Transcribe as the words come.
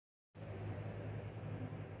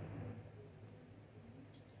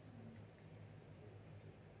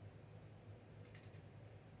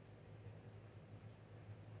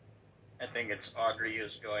I think it's Audrey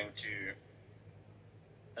who's going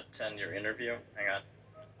to attend your interview. Hang on.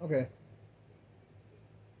 Okay.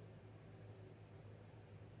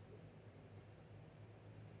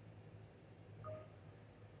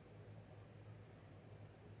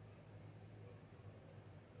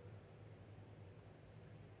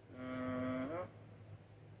 Mm,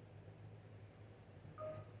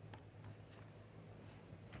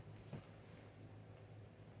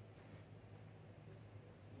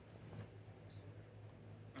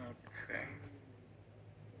 okay.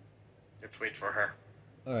 Let's wait for her.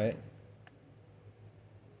 All right.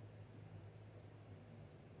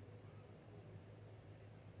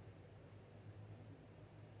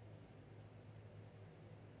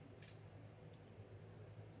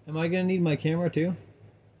 Am I gonna need my camera too?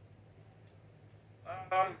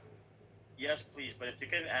 Um, yes, please. But if you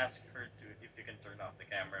can ask her to, if you can turn off the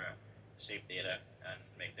camera, save data, and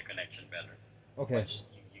make the connection better Okay. once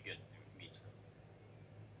you get to meet her.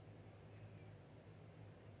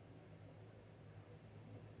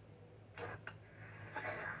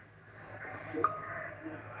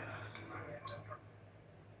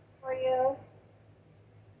 How are you?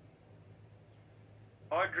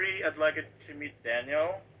 Audrey, I'd like it to meet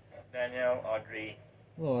Daniel. Daniel, Audrey,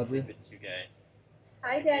 Hello, I'll Audrey. leave it to you guys.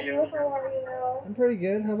 Hi, Thank you. Daniel. How are you? I'm pretty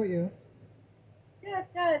good. How about you? Good,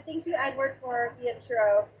 good. Thank you, Edward, for the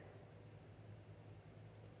intro.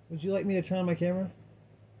 Would you like me to turn on my camera?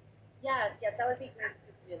 Yes, yes, that would be great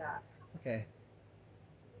to do that. Okay.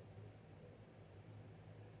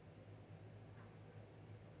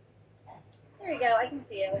 There you go. I can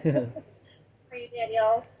see you. How are you,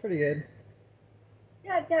 Daniel? Pretty good.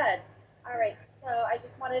 Good, good. All right. So I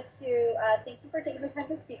just wanted to thank you for taking the time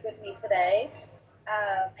to speak with me today.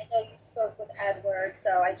 I know you spoke with Edward,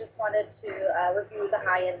 so I just wanted to review the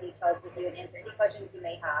high-end details with you and answer any questions you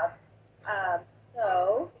may have.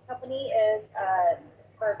 So the company is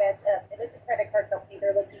Vervent. It is a credit card company.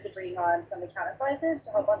 They're looking to bring on some account advisors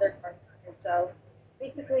to help on their card. So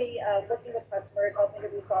basically, working with customers, helping to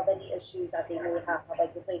resolve any issues that they may have, like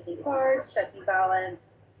replacing cards, checking balance,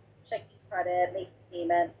 checking credit, making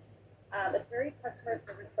payments. It's very customer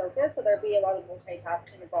service focused, so there'll be a lot of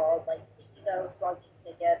multitasking involved, like taking notes, logging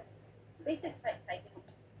tickets, basic typing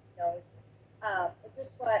notes. Is this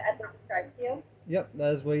what Edward described to you? Yep,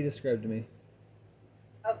 that is what he described to me.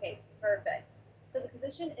 Okay, perfect. So the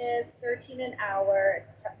position is 13 an hour.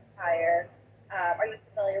 It's temp to hire. Are you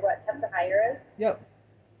familiar what temp to hire is? Yep.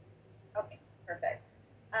 Okay, perfect.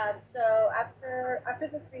 So after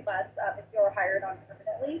the 3 months, if you're hired on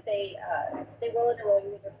permanently, they will enroll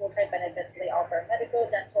you in their full time benefits. So they offer medical,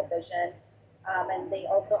 dental, vision, and they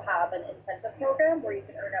also have an incentive program where you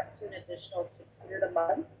can earn up to an additional 600 a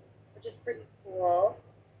month, which is pretty cool.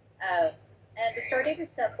 Um, and the start date is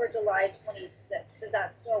set for July 26th. Does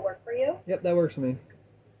that still work for you? Yep, that works for me.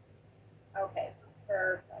 Okay,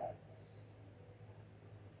 perfect.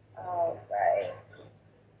 All right.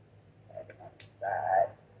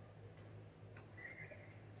 Set.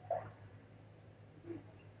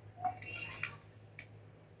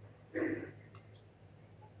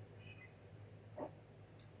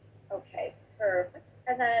 Okay, perfect.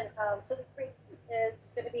 And then, so the break is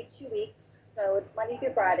going to be 2 weeks. So it's Monday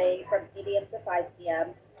through Friday from 8 a.m. to 5 p.m.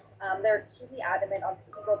 They're extremely adamant on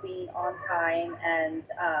people being on time and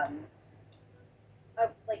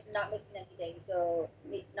like not missing any days, so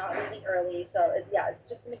not leaving early. So yeah, it's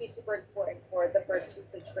just going to be super important for the first 2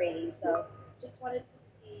 weeks of training. So just wanted to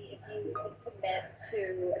see if you would commit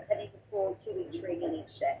to attending the full 2 week training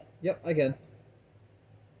each day. Yep, I can.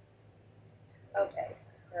 Okay,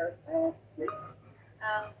 perfect.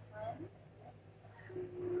 Um,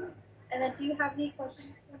 and then, do you have any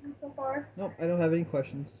questions for me so far? Nope, I don't have any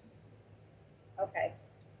questions. Okay.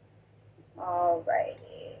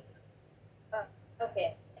 Alrighty.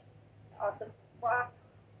 Okay. Awesome. Well,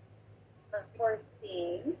 for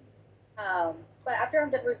things. But after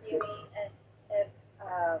I'm done reviewing, and if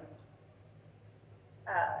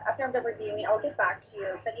after I'm done reviewing, I'll get back to you.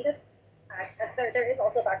 So I need to. There is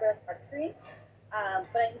also a background check screen.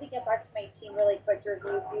 But I need to get back to my team really quick to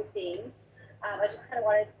review a few things. I just kind of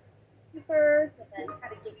wanted to you first, and then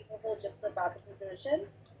kind of give you the whole gist about the position.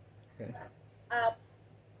 Okay. Um,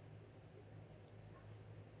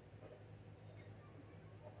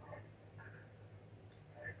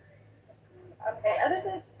 okay. Other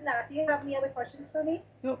than that, do you have any other questions for me?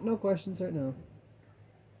 Nope, no questions right now.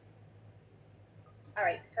 All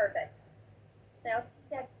right. Perfect. Sounds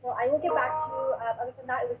good. Well, I will get back to you. Other than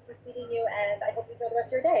that, it was just meeting you, and I hope you enjoy the rest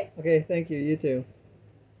of your day. Okay, thank you. You too.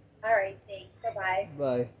 All right. Thanks. Bye bye.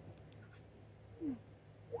 Bye.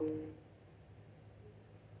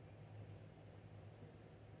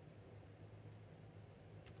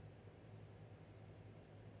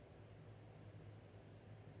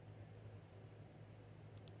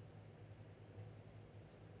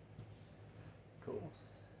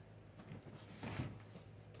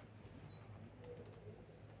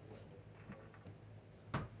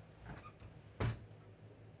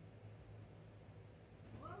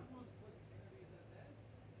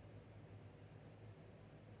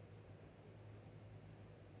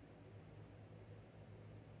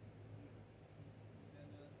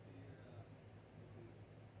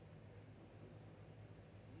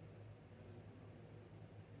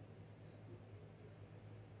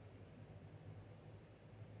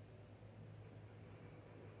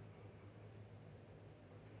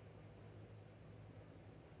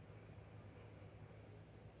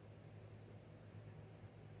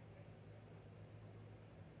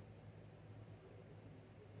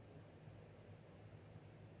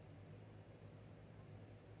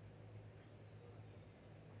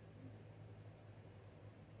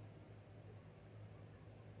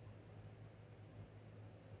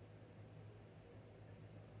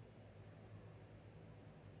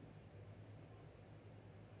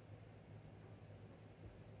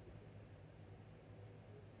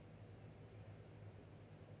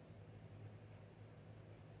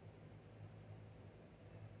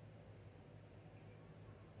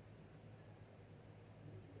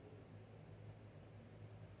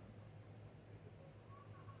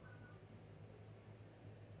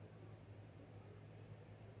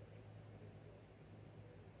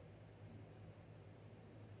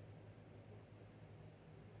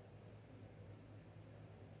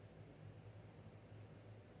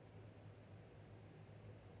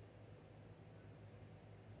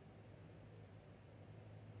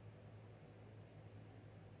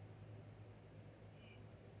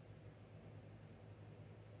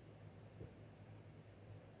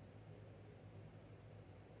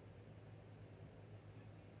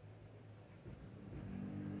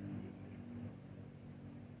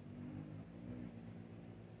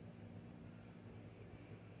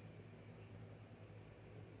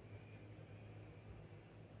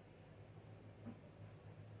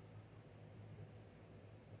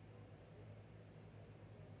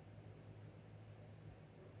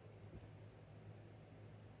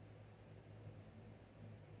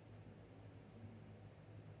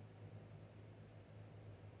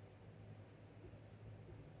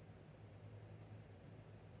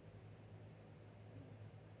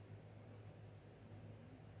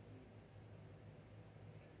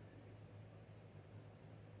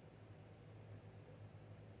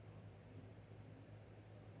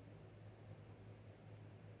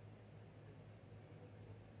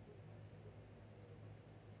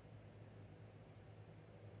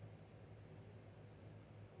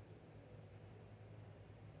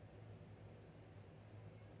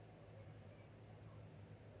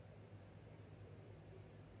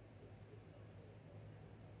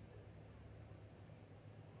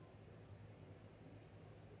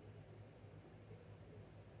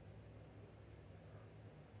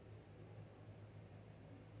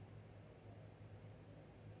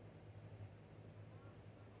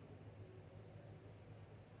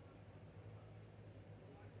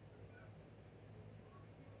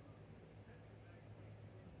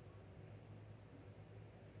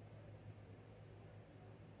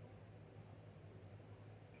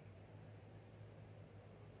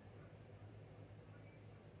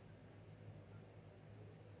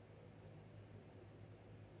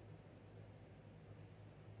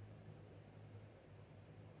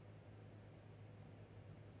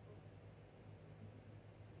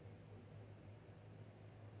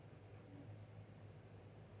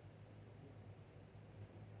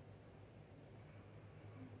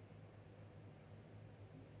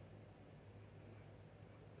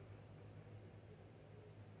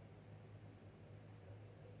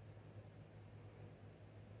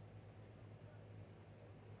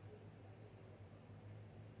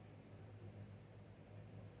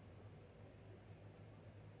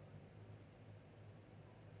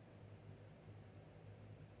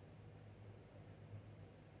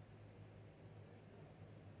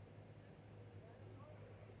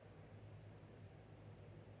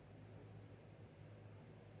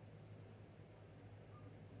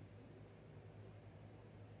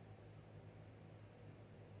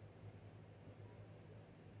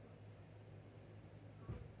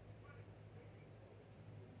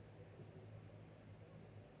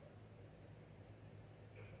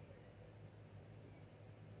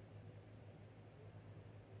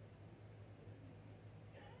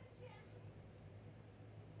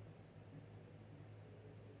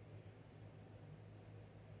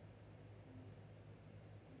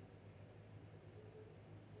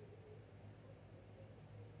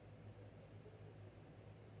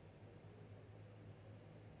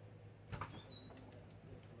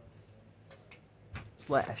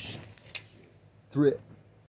 Splash. Drip.